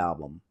your live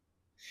album?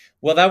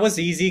 Well, that was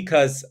easy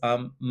because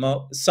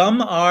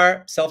some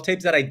are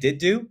self-tapes that I did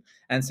do,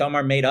 and some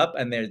are made up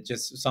and they're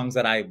just songs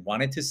that I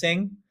wanted to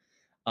sing.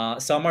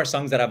 Some are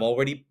songs that I've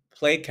already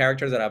played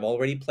characters that I've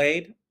already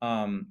played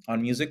on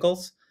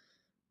musicals,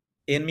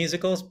 in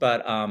musicals.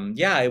 But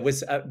yeah, it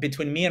was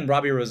between me and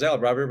Robbie Rozelle.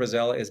 Robbie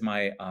Rozelle is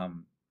my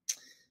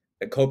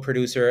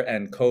co-producer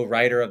and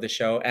co-writer of the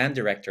show and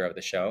director of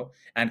the show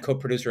and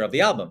co-producer of the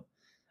album.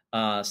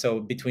 So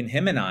between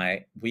him and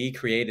I, we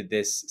created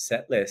this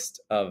set list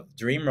of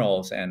dream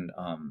roles, and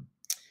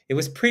it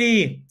was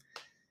pretty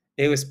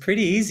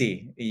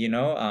easy, you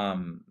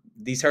know.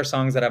 These are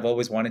songs that I've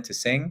always wanted to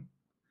sing.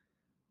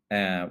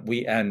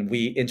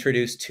 We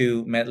introduced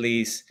 2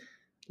 medleys,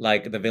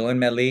 like the villain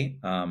medley,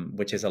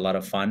 which is a lot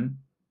of fun.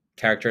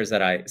 Characters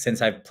that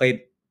since I've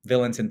played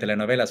villains in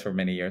telenovelas for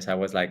many years, I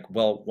was like,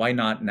 well, why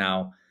not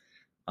now,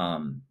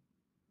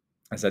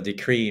 as a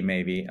decree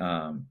maybe,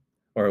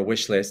 or a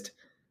wish list,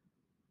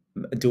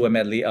 do a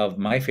medley of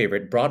my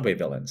favorite Broadway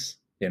villains,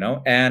 you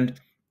know. And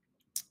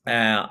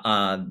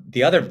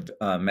the other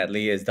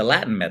medley is the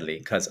Latin medley,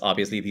 because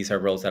obviously these are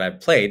roles that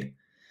I've played,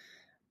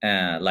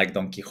 like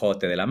Don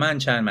Quixote de la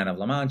Mancha and Man of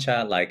La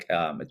Mancha, like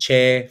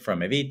Che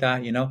from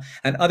Evita, you know,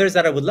 and others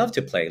that I would love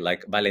to play,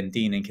 like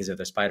Valentin in Kiss of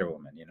the Spider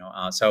Woman, you know.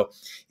 So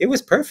it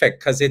was perfect,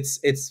 because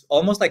it's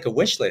almost like a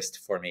wish list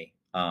for me.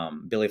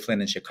 Billy Flynn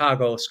in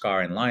Chicago,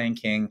 Scar in Lion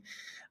King,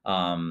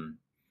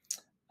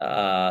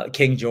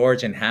 King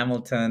George in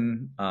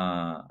Hamilton.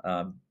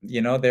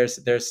 You know,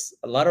 there's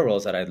a lot of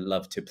roles that I'd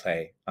love to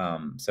play.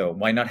 So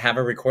why not have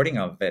a recording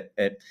of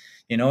it?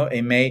 You know,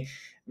 it may,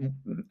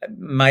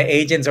 my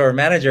agents or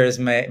managers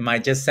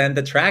might just send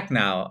the track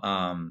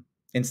now,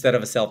 instead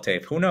of a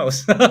self-tape. Who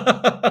knows?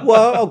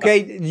 Well,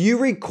 okay, you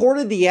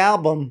recorded the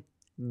album.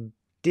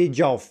 Did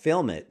y'all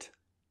film it?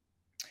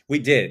 We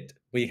did.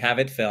 We have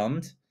it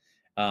filmed.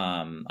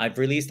 I've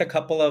released a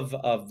couple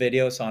of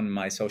videos on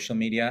my social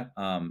media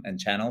and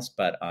channels,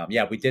 but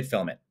yeah, we did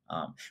film it.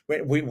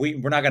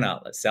 We're not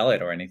gonna sell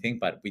it or anything,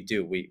 but we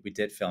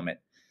did film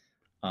it,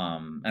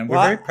 and we're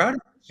very proud of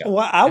it. Yeah.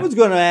 Well, I was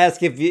going to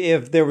ask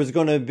if there was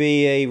going to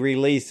be a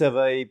release of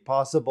a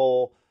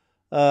possible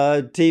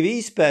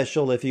TV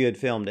special if you had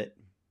filmed it.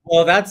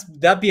 Well,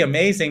 that'd be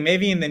amazing.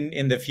 Maybe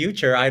in the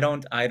future. I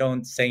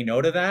don't say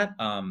no to that.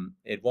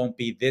 It won't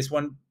be this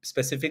one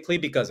specifically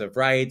because of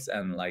rights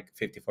and like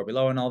 54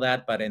 Below and all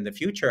that. But in the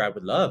future, I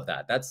would love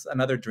that. That's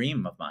another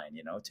dream of mine,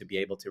 you know, to be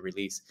able to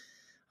release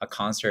a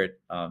concert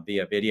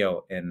via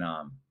video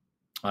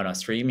on a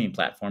streaming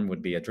platform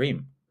would be a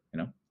dream, you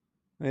know.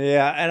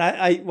 Yeah,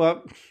 and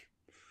well,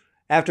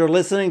 after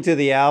listening to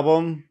the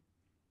album,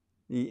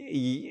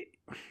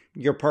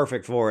 you're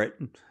perfect for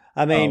it.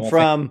 I mean,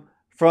 well,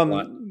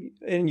 from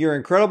in your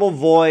incredible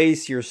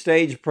voice, your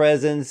stage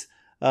presence,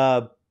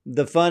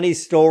 the funny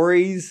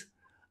stories,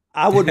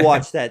 I would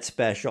watch that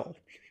special.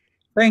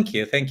 Thank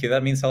you.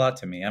 That means a lot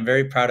to me. I'm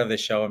very proud of the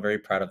show. I'm very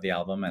proud of the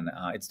album, and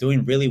it's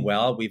doing really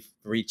well. We've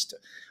reached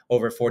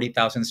over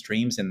 40,000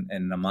 streams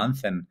in a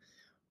month, and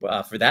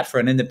for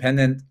an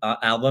independent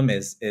album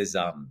is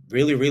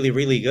really, really,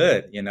 really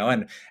good, you know,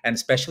 and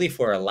especially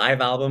for a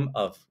live album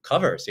of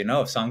covers, you know,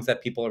 of songs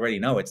that people already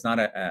know. It's not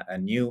a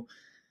new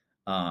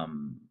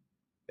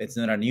it's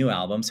not a new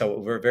album, so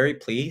we're very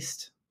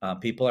pleased.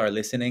 People are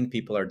listening,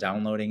 people are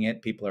downloading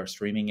it, people are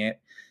streaming it,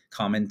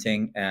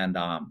 commenting, and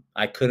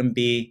I couldn't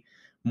be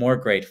more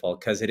grateful,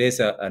 because it is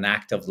an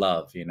act of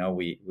love, you know.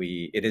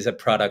 It is a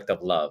product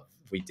of love.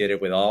 We did it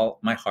with all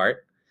my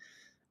heart.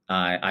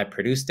 I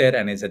produced it,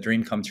 and it's a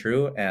dream come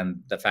true.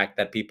 And the fact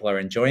that people are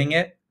enjoying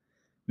it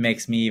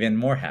makes me even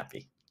more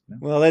happy. You know?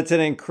 Well, it's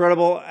an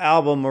incredible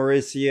album,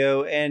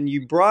 Mauricio. And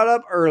you brought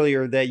up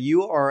earlier that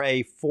you are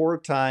a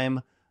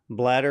 4-time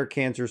bladder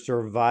cancer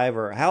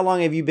survivor. How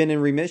long have you been in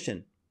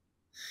remission?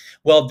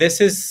 Well,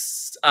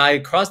 I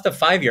crossed the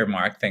 5-year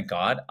mark, thank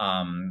God.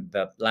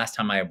 The last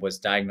time I was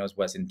diagnosed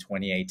was in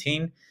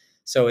 2018.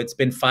 So it's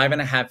been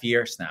 5.5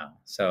 years now.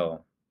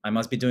 So I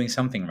must be doing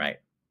something right.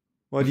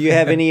 Well, do you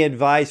have any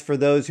advice for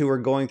those who are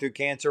going through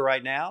cancer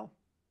right now?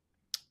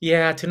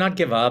 Yeah, to not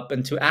give up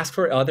and to ask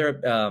for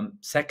other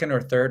second or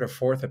third or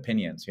fourth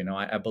opinions. You know,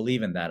 I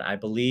believe in that. I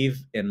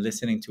believe in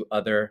listening to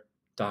other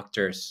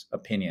doctors'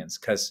 opinions,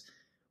 because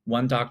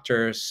one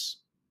doctor's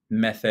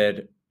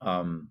method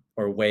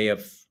or way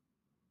of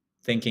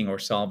thinking or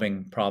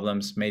solving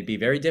problems may be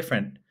very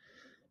different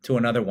to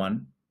another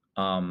one.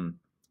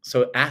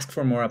 So ask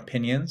for more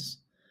opinions,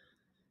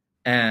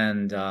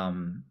 and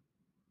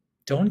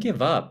don't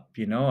give up.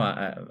 You know,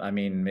 I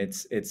mean,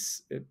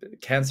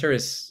 cancer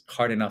is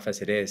hard enough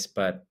as it is,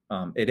 but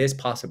it is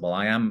possible.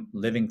 I am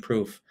living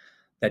proof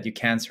that you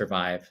can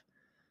survive,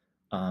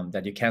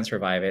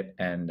 it.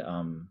 And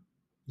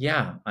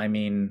yeah, I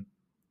mean,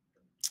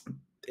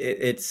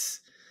 it's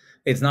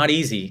not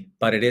easy,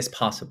 but it is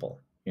possible.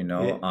 You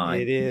know,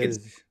 It is.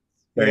 It's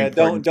very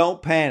important.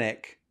 Don't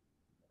panic.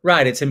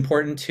 Right. It's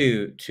important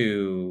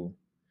to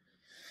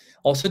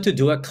also to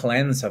do a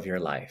cleanse of your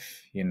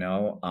life, you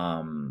know.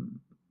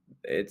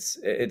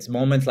 It's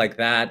moments like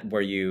that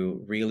where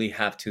you really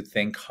have to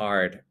think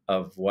hard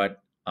of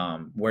what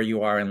where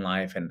you are in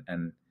life,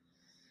 and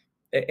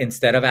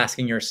instead of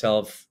asking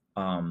yourself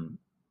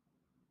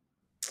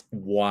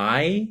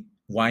why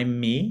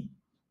me,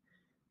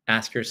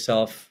 ask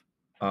yourself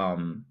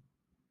other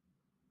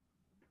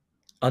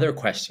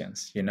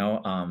questions,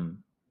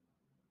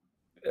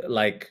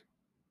 like,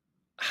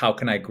 how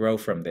can I grow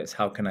from this?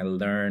 How can I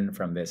learn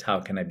from this? How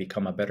can I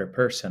become a better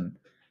person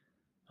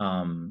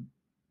um,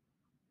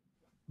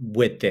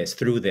 with this,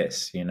 through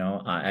this?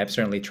 I've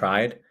certainly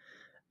tried.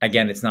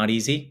 Again, it's not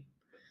easy.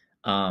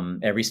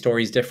 Every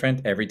story is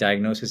different. Every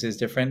diagnosis is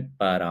different.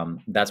 But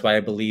that's why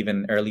I believe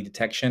in early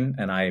detection,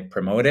 and I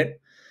promote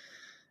it.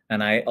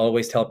 And I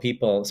always tell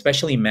people,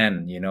 especially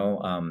men,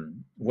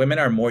 women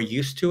are more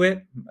used to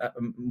it.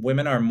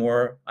 Women are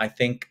more, I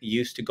think,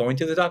 used to going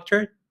to the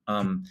doctor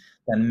than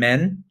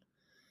men.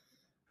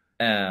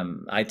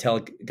 I tell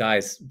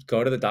guys,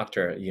 go to the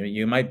doctor.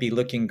 You might be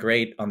looking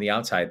great on the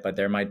outside, but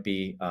there might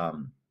be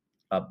an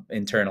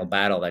internal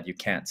battle that you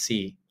can't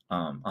see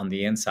on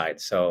the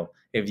inside. So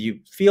if you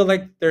feel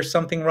like there's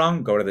something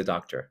wrong, go to the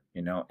doctor,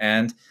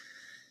 and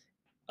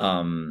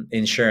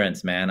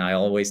insurance, man. I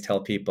always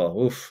tell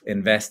people,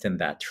 invest in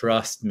that.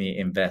 Trust me,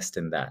 invest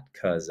in that,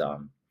 because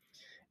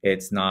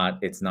it's not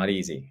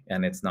easy,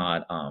 and it's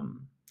not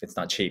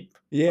cheap.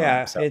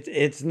 Yeah,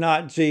 it's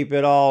not cheap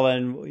at all.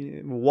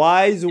 And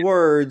wise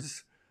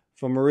words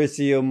from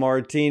Mauricio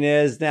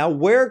Martinez. Now,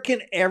 where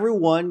can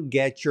everyone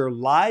get your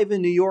Live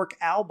in New York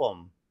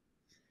album?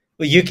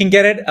 Well, you can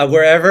get it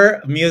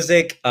wherever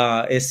music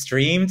is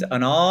streamed,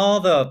 on all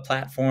the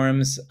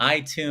platforms: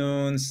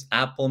 iTunes,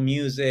 Apple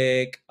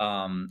Music,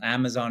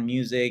 Amazon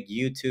Music,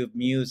 YouTube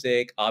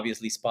Music,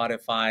 obviously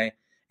Spotify.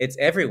 It's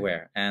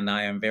everywhere, and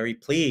I am very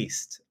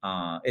pleased.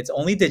 It's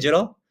only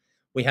digital.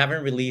 We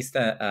haven't released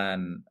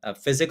a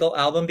physical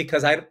album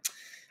because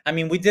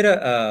we did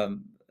a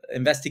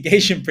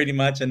investigation pretty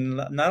much, and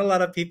not a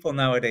lot of people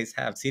nowadays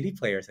have CD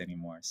players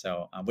anymore.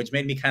 So, which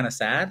made me kind of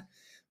sad.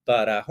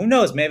 But who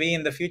knows? Maybe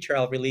in the future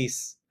I'll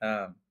release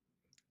a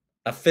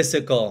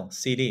physical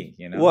CD.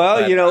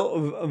 Well,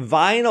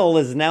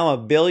 vinyl is now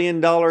 $1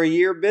 billion a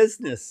year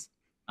business.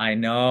 I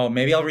know.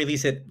 Maybe I'll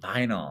release it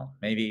vinyl.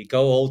 Maybe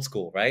go old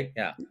school, right?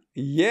 Yeah.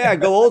 Yeah,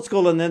 go old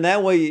school, and then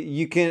that way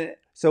you can.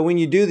 So when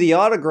you do the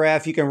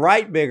autograph, you can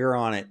write bigger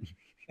on it.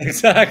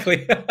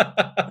 Exactly.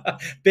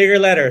 Bigger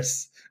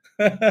letters.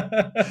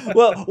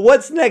 Well,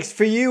 what's next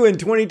for you in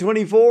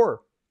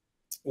 2024?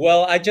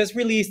 Well, I just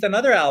released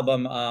another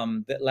album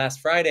last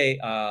Friday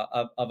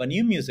of a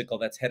new musical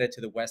that's headed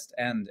to the West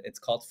End. It's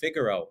called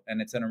Figaro,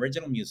 and it's an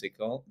original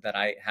musical that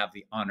I have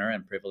the honor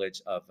and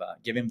privilege of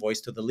giving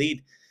voice to the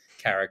lead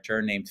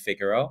character named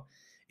Figaro.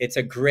 It's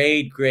a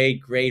great, great,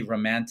 great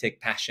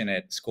romantic,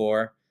 passionate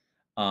score.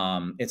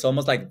 It's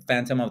almost like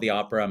Phantom of the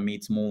Opera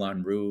meets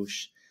Moulin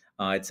Rouge.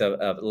 It's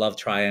a love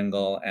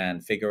triangle,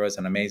 and Figaro is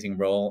an amazing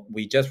role.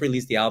 We just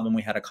released the album.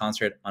 We had a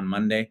concert on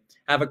Monday.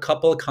 I have a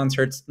couple of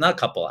concerts, not a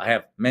couple, I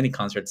have many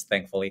concerts,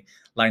 thankfully,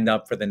 lined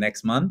up for the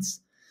next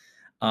months.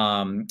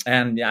 And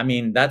I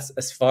mean, that's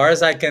as far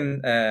as I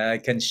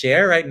can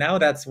share right now.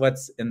 That's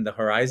what's in the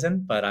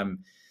horizon, but I'm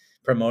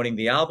promoting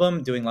the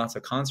album, doing lots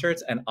of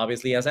concerts, and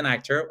obviously as an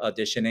actor,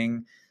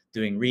 auditioning,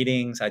 doing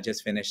readings. I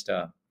just finished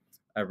a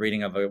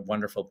reading of a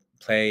wonderful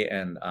play,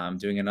 and I'm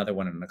doing another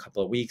one in a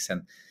couple of weeks,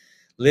 and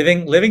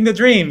living the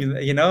dream,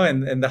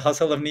 in the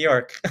hustle of New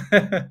York.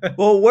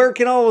 Well, where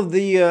can all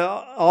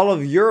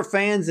of your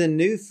fans and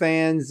new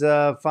fans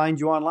find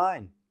you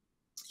online?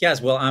 Yes,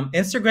 well,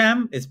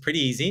 Instagram is pretty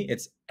easy.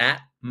 It's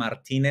at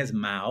Martinez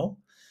Mau,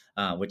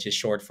 which is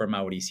short for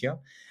Mauricio.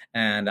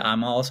 And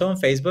I'm also on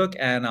Facebook,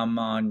 and I'm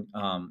on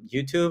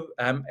YouTube.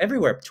 I'm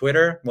everywhere.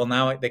 Twitter. Well,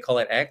 now they call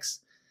it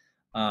X.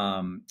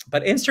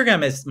 But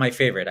Instagram is my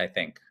favorite, I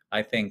think.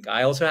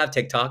 I also have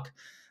TikTok,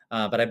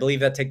 but I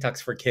believe that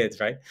TikTok's for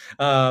kids, right?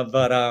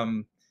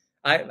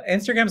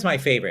 Instagram's my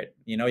favorite.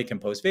 You can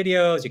post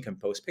videos, you can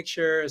post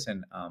pictures,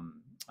 and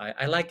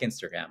I like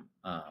Instagram.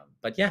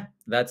 But yeah,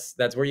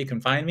 that's where you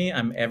can find me.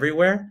 I'm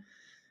everywhere,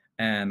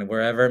 and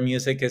wherever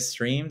music is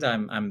streamed,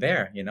 I'm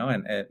there.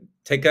 And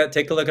take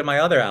a look at my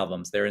other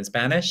albums. They're in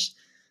Spanish,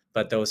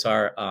 but those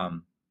are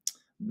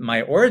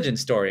my origin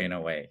story in a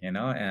way. And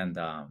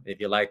if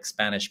you like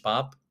Spanish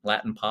pop,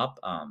 Latin pop,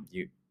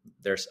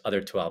 there's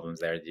other 2 albums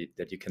there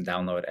that you can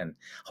download, and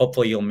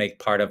hopefully you'll make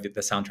part of the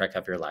soundtrack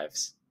of your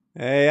lives.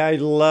 Hey, I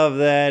love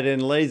that.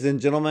 And ladies and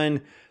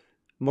gentlemen,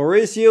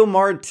 Mauricio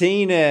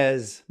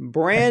Martinez,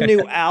 brand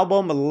new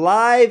album,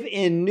 live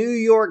in New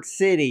York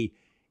City.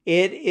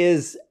 It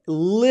is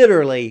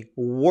literally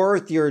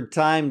worth your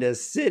time to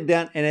sit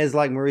down. And as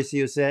like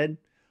Mauricio said,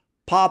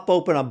 pop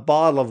open a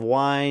bottle of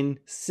wine,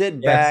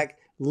 sit back,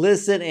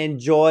 listen,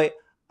 enjoy.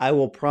 I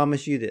will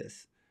promise you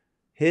this.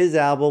 His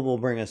album will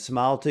bring a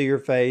smile to your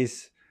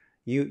face.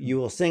 You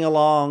will sing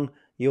along.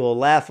 You will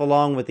laugh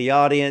along with the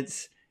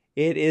audience.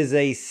 It is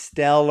a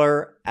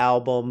stellar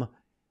album.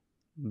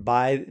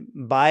 Buy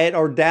it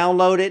or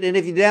download it. And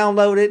if you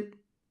download it,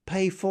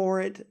 pay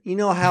for it. You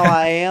know how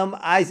I am.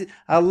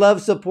 I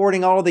love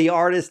supporting all the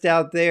artists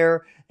out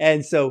there.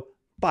 And so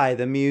buy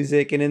the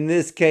music. And in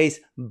this case,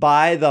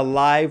 buy the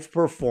live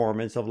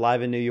performance of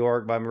Live in New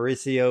York by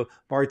Mauricio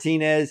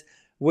Martinez,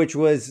 which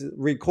was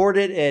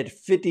recorded at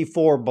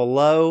 54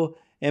 Below.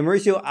 And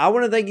Mauricio, I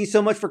want to thank you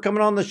so much for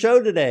coming on the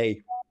show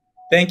today.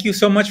 Thank you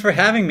so much for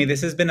having me.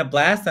 This has been a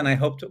blast, and I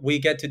hope we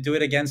get to do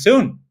it again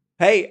soon.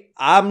 Hey,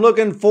 I'm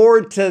looking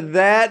forward to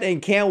that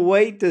and can't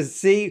wait to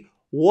see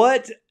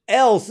what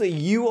else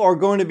you are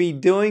going to be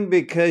doing,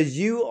 because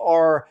you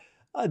are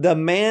the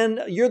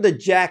man, you're the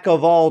jack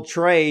of all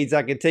trades.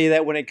 I can tell you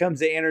that when it comes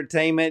to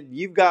entertainment,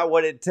 you've got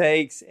what it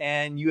takes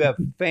and you have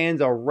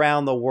fans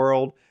around the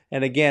world.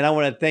 And again, I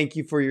want to thank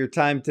you for your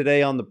time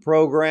today on the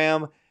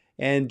program.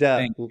 And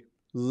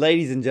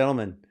ladies and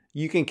gentlemen,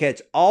 you can catch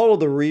all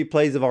of the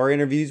replays of our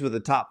interviews with the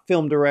top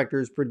film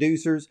directors,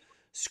 producers,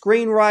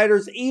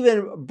 screenwriters,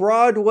 even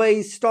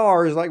Broadway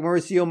stars like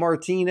Mauricio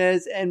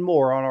Martinez and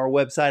more on our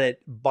website at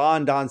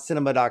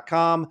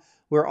bondoncinema.com.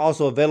 We're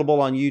also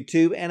available on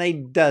YouTube and a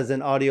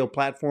dozen audio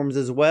platforms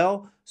as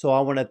well. So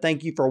I want to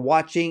thank you for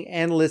watching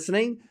and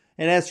listening.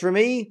 And as for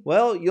me,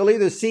 well, you'll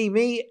either see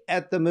me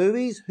at the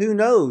movies, who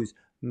knows,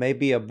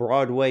 maybe a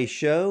Broadway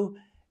show,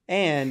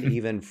 and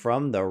even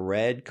from the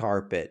red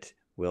carpet.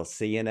 We'll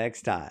see you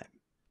next time.